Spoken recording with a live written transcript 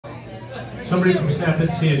Somebody from Snap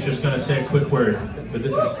NC is just going to say a quick word, but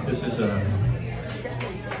this is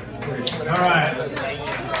all right. Hell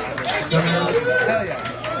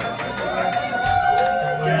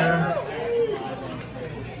yeah.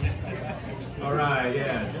 All right,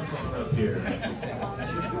 yeah, up here.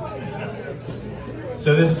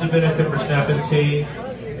 So this is a benefit for Snap NC,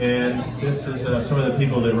 and this is some of the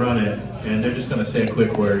people that run it, and they're just going to say a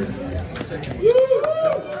quick word.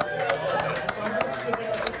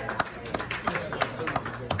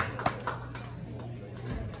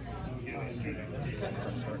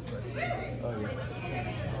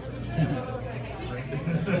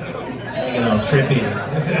 You know, trippy.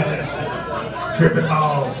 Tripping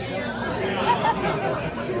balls.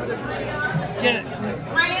 Get it.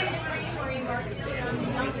 My name is Maureen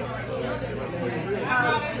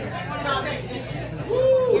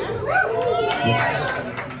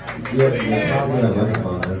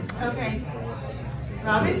Okay.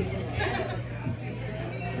 Robin?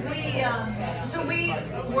 We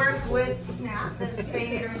work with SNAP, the Spay,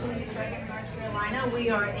 Neuter, in North Carolina. We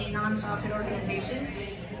are a nonprofit organization,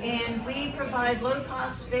 and we provide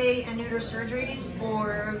low-cost spay and neuter surgeries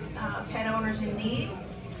for pet owners in need.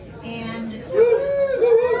 And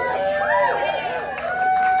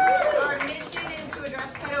our mission is to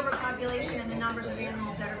address pet overpopulation and the numbers of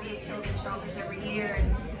animals that are being killed in shelters every year.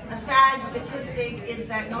 And a sad statistic is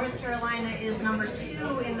that North Carolina is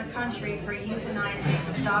 #2 in the country for euthanizing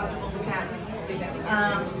adoptable cats.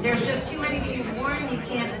 There's just too many to be born. You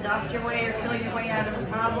can't adopt your way or kill your way out of the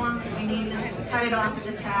problem. We need to cut it off at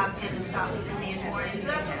the tap and to stop it from being born. So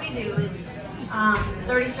that's what we do. Is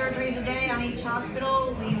 30 surgeries a day on each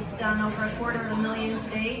hospital. We've done over 250,000 to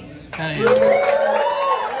date. And it's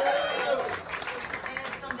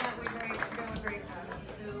something that we're very proud of.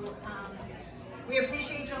 So we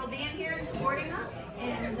appreciate you all being here and supporting us,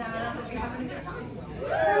 and hope you're having a good time.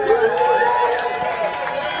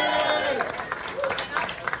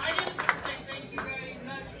 I just want to say thank you very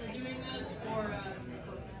much for doing this, for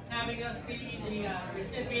having us be the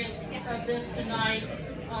recipient of this tonight.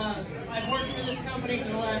 I've worked for this company for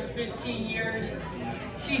the last 15 years.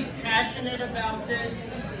 She's passionate about this,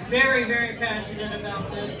 very, very passionate about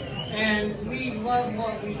this, and we love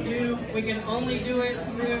what we do. We can only do it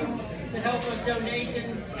through the help of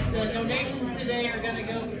donations. The donations today are going to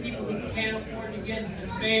go to people who can't afford to get the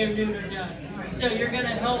spay or neuter done. So you're going to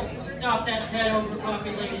help stop that pet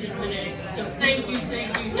overpopulation today. So thank you,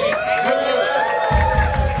 thank you, thank you.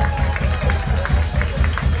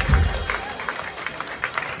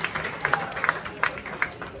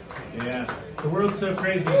 Yeah, the world's so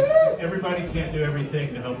crazy. Everybody can't do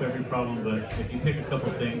everything to help every problem, but if you pick a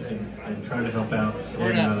couple things and try to help out,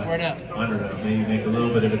 Word up, word up. I don't know, maybe make a little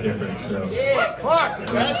bit of a difference. So Clark, also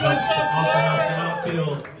not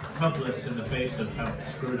feel helpless in the face of how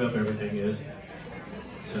screwed up everything is.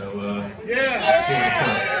 So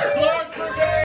yeah.